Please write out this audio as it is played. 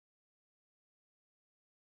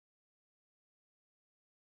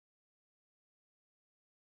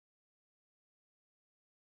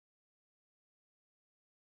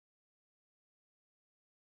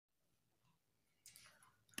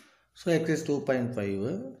So exercise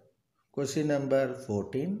 2.5 question number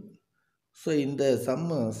 14. So இந்த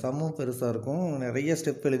சம்மும் பெருசாக இருக்கும், நிறைய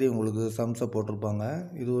ஸ்டெப் எழுதி உங்களுக்கு சம்ஸை போட்டிருப்பாங்க.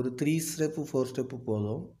 இது ஒரு 3 ஸ்டெப்பு 4 ஸ்டெப்பு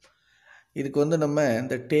போதும். இதுக்கு நம்ம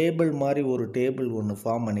இந்த டேபிள் மாதிரி ஒரு டேபிள் ஒன்று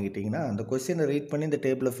ஃபார்ம் பண்ணிக்கிட்டிங்கன்னா, அந்த கொஸ்டினை ரீட் பண்ணி இந்த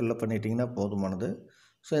டேபிளை ஃபில்லப் பண்ணிட்டிங்கன்னா போதுமானது.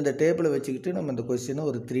 ஸோ இந்த டேபிளை வச்சுக்கிட்டு நம்ம இந்த கொஸ்டினை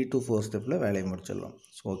ஒரு 3 to 4 ஸ்டெப்பில் வேலையை முடிச்சிடலாம்.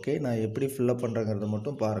 ஸோ ஓகே, நான் எப்படி ஃபில்லப் பண்ணுறேங்கிறத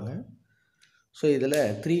மட்டும் பாருங்கள். ஸோ இதில்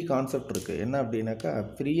 3 கான்செப்ட் இருக்குது. என்ன அப்படின்னாக்கா,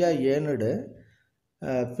 ஃப்ரீயாக earned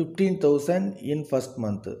 15,000 in first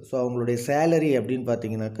month. So அவங்களுடைய சேலரி அப்படின்னு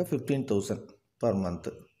பார்த்தீங்கன்னாக்கா 15,000 per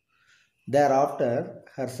month. There after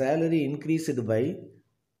her salary increased by,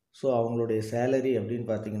 so அவங்களுடைய சேலரி அப்படின்னு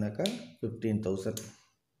பார்த்தீங்கன்னாக்கா 15,000.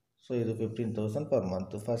 ஸோ இது 15,000 per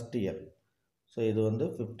month first year. So இது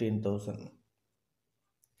 15,000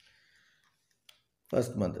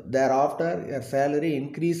 first month. There after her salary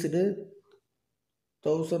increased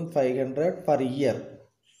 1,500 per year.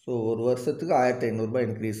 So ஒரு வருஷத்துக்கு 1,500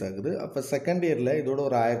 இன்க்ரீஸ் ஆகுது. அப்போ செகண்ட் இயரில் இதோட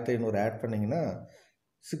ஒரு 1,500 ஆட் பண்ணிங்கன்னா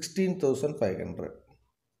 16,500.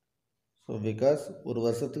 ஸோ பிகாஸ் ஒரு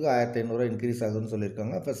வருஷத்துக்கு 1,500 இன்க்ரீஸ் ஆகுதுன்னு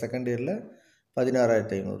சொல்லியிருக்காங்க. அப்போ செகண்ட் இயரில்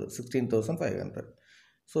 16,500, 16,500.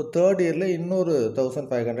 ஸோ தேர்ட் இயரில் இன்னொரு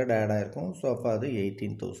 1,500 ஆட் ஆகிருக்கும். ஸோ அப்போ அது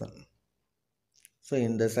 18,000. ஸோ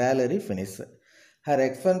இந்த salary finish. Her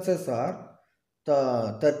expenses R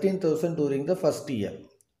 13,000 during the first year.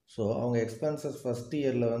 So அவங்க எக்ஸ்பென்சஸ் ஃபஸ்ட்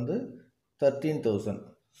இயரில் 13,000.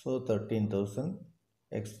 So 13,000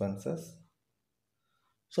 expenses.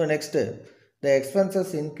 ஸோ நெக்ஸ்ட்டு த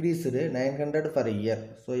expenses increased 900 per year.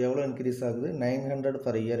 So எவ்வளோ இன்க்ரீஸ் ஆகுது? 900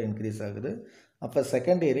 பர் இயர் இன்க்ரீஸ் ஆகுது. அப்போ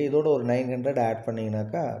செகண்ட் இயர் இதோட ஒரு 900 ஆட்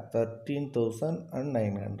பண்ணிங்கனாக்கா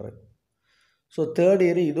 13,900. ஸோ தேர்ட்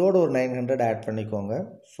இயர் இதோட ஒரு 900 ஆட் பண்ணிக்கோங்க.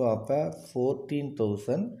 ஸோ அப்போ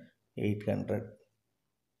 14,800.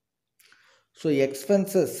 ஸோ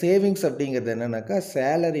எக்ஸ்பென்சஸ் சேவிங்ஸ் அப்படிங்கிறது என்னென்னாக்கா,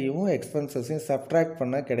 சேலரியும் எக்ஸ்பென்சஸையும் சப்ட்ராக்ட்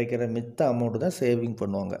பண்ணால் கிடைக்கிற மித்த அமௌண்ட்டு தான் சேவிங்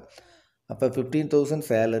பண்ணுவாங்க. அப்போ 15,000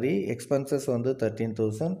 சேலரி, எக்ஸ்பென்சஸ்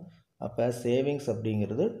 13,000. அப்போ சேவிங்ஸ்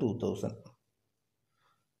அப்படிங்கிறது 2,000.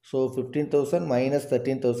 So 15,000 minus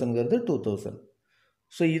 13,000ங்கிறது 2,000.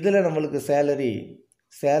 ஸோ இதில் நம்மளுக்கு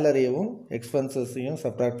சேலரியவும் எக்ஸ்பென்சஸையும்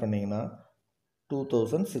சப்ட்ராக்ட் பண்ணிங்கன்னா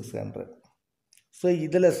 2,600. ஸோ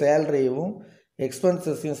இதில் சேலரியவும்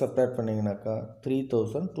எக்ஸ்பென்சஸையும் சப்ட்ராக்ட் பண்ணிங்கனாக்கா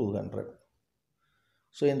 3,200.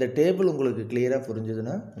 ஸோ இந்த டேபிள் உங்களுக்கு கிளியராக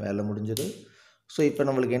புரிஞ்சுதுன்னா வேலை முடிஞ்சது. ஸோ இப்போ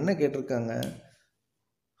நம்மளுக்கு என்ன கேட்டிருக்காங்க,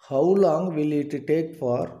 how long will it take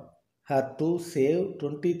for her to save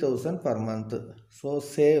 20,000 per month. So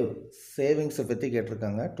சேவிங்ஸை பற்றி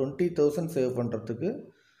கேட்டிருக்காங்க. 20,000 சேவ் பண்ணுறதுக்கு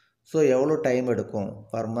ஸோ எவ்வளோ டைம் எடுக்கும்?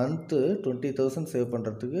 பர் மந்த்து 20,000 சேவ்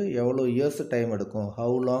பண்ணுறதுக்கு எவ்வளோ இயர்ஸ் டைம் எடுக்கும்?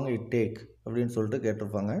 ஹவு லாங் இட் டேக் அப்படின்னு சொல்லிட்டு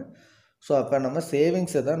கேட்டிருப்பாங்க. ஸோ அப்போ நம்ம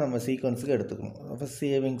சேவிங்ஸை தான் நம்ம சீக்வன்ஸுக்கு எடுத்துக்கணும். அப்போ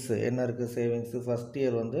சேவிங்ஸு என்ன இருக்குது? Savings first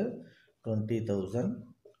year 20,000,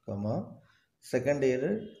 second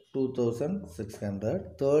year 2,600,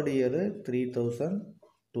 third year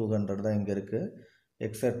 3,200 தான் இங்கே இருக்குது,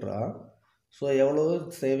 எக்ஸட்ரா. ஸோ எவ்வளோ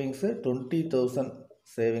சேவிங்ஸு? 20,000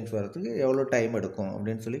 சேவிங்ஸ் வரத்துக்கு எவ்வளோ டைம் எடுக்கும்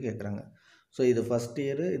அப்படின்னு சொல்லி கேட்குறாங்க. ஸோ இது ஃபஸ்ட்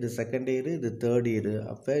இயரு, இது செகண்ட் இயரு, இது தேர்ட் இயரு.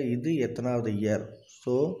 அப்போ இது எத்தனாவது year?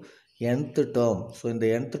 So nth term. So இந்த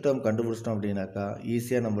nth டேர்ம் கண்டுபிடிச்சிட்டோம் அப்படின்னாக்கா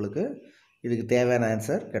ஈஸியாக நம்மளுக்கு இதுக்கு தேவையான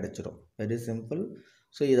ஆன்சர் கிடைச்சிடும். Very simple.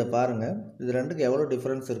 ஸோ இதை பாருங்கள், இது ரெண்டுக்கு எவ்வளோ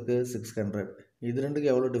டிஃப்ரென்ஸ் இருக்குது? 600. இது ரெண்டுக்கு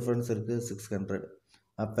எவ்வளோ டிஃப்ரென்ஸ் இருக்குது? 600.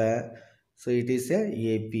 அப்போ so it is A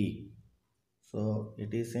AB. So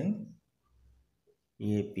it is in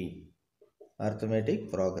AB, arithmetic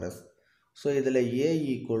progress. So இதில் ஏ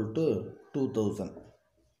equal to 2,000,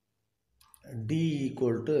 D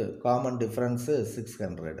equal to common difference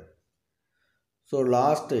 600. So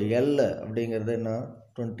last L அப்படிங்கிறது என்ன?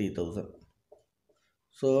 20,000.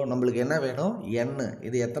 ஸோ நம்மளுக்கு என்ன வேணும்? என்.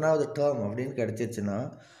 இது எத்தனாவது டேர்ம் அப்படின்னு கிடச்சிச்சுன்னா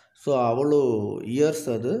ஸோ அவ்வளோ இயர்ஸ்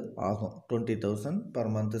அது ஆகும் 20,000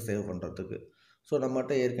 பர் மந்த்து சேவ் பண்ணுறதுக்கு. ஸோ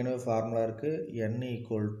நம்மகிட்ட ஏற்கனவே ஃபார்முலா இருக்குது. N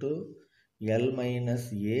equal to L minus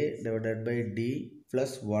A divided by D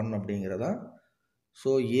plus 1 அப்படிங்கிறதான்.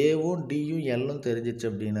 ஸோ ஏவும் டியும் எல்லும் தெரிஞ்சிச்சு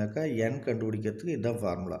அப்படின்னாக்கா என் கண்டுபிடிக்கிறதுக்கு இதுதான்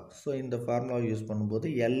ஃபார்முலா. ஸோ இந்த ஃபார்முலாவை யூஸ் பண்ணும்போது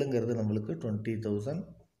எல்லுங்கிறது நம்மளுக்கு 20,000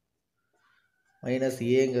 மைனஸ்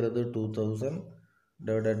ஏங்கிறது 2,000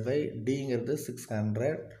 டிவைடட் பை டிங்கிறது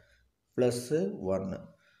 600 ப்ளஸ்ஸு 1.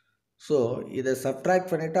 ஸோ இதை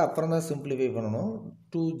சப்ட்ராக்ட் பண்ணிவிட்டு அப்புறம் தான் சிம்பிளிஃபை பண்ணணும்.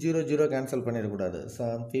 2 கேன்சல் பண்ணிடக்கூடாது.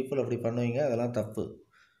 சம் பீப்புள் அப்படி பண்ணுவீங்க, அதெல்லாம் தப்பு.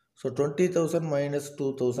 ஸோ 20,000 மைனஸ்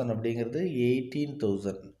 2,000 அப்படிங்கிறது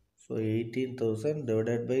 18,000. So 18,000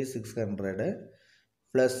 divided by 600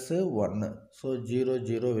 plus 1. So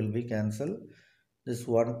 0 will be cancelled. This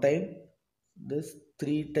 1 time, this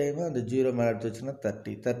 3 time and the 0 மேலே எடுத்து வச்சுன்னா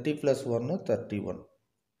 30. 30 plus 1 31.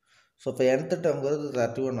 ஸோ இப்போ nth டேர்ம்ங்கிறது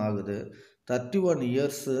 31 ஆகுது. 31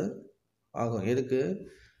 இயர்ஸு ஆகும். எதுக்கு?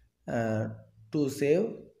 To save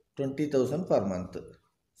 20,000 per month.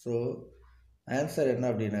 So answer என்ன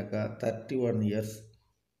அப்படின்னாக்கா 31 years.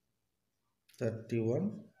 31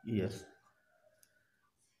 years.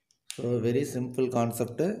 So very simple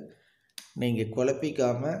concept. நீங்கள்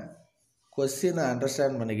குழப்பிக்காமல் கொஸ்டினை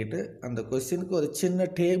அண்டர்ஸ்டாண்ட் பண்ணிக்கிட்டு அந்த கொஸ்டினுக்கு ஒரு சின்ன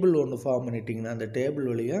டேபிள் ஒன்று ஃபார்ம் பண்ணிட்டீங்கன்னா அந்த டேபிள்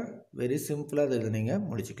வழியாக வெரி சிம்பிளாக இதை நீங்கள்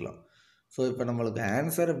முடிச்சுக்கலாம். ஸோ இப்போ நம்மளுக்கு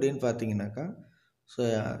ஆன்சர் அப்படின்னு பார்த்தீங்கன்னாக்கா ஸோ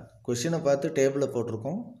கொஸ்டினை பார்த்து டேபிளில்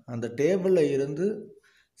போட்டிருக்கோம். அந்த டேபிளில் இருந்து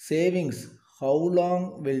savings how long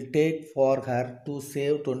will take for her to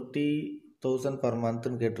save 20,000 per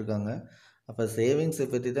மந்த்னு கேட்டிருக்காங்க. அப்போ சேவிங்ஸை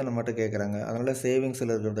பற்றி தான் நம்மகிட்ட கேட்குறாங்க. அதனால்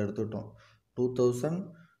சேவிங்ஸில் இருக்கிறத எடுத்துக்கிட்டோம். 2,000,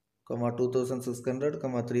 2,600,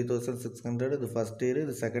 3,600. இது ஃபஸ்ட் இயர்,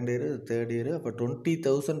 இது செகண்ட் இயர், இது தேர்ட் இயர். அப்போ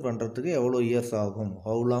 20,000 பண்ணுறதுக்கு எவ்வளோ இயர்ஸ் ஆகும்?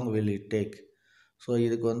 How long will it take? So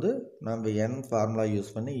இதுக்கு வந்து நம்ம n ஃபார்முலா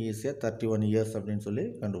யூஸ் பண்ணி ஈஸியாக 31 இயர்ஸ் அப்படின்னு சொல்லி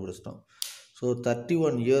கண்டுபிடிச்சிட்டோம். ஸோ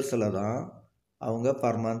 31 இயர்ஸில் தான் அவங்க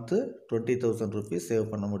பர் மந்த்து 20,000 ருபீஸ் சேவ்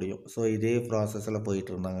பண்ண முடியும். ஸோ இதே ப்ராசஸில்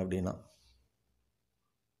போயிட்டு இருந்தாங்க அப்படின்னா.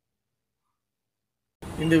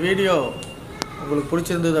 இந்த வீடியோ உங்களுக்கு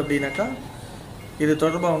பிடிச்சிருந்தது அப்படின்னாக்கா இது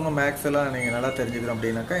தொடர்பாக இன்னும் மேக்ஸ் எல்லாம் நீங்கள் நல்லா தெரிஞ்சுக்கணும்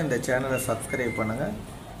அப்படின்னாக்கா இந்த சேனலை சப்ஸ்கிரைப் பண்ணுங்கள்.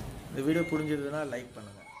 இந்த வீடியோ புரிஞ்சதுன்னா லைக்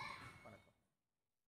பண்ணுங்கள்.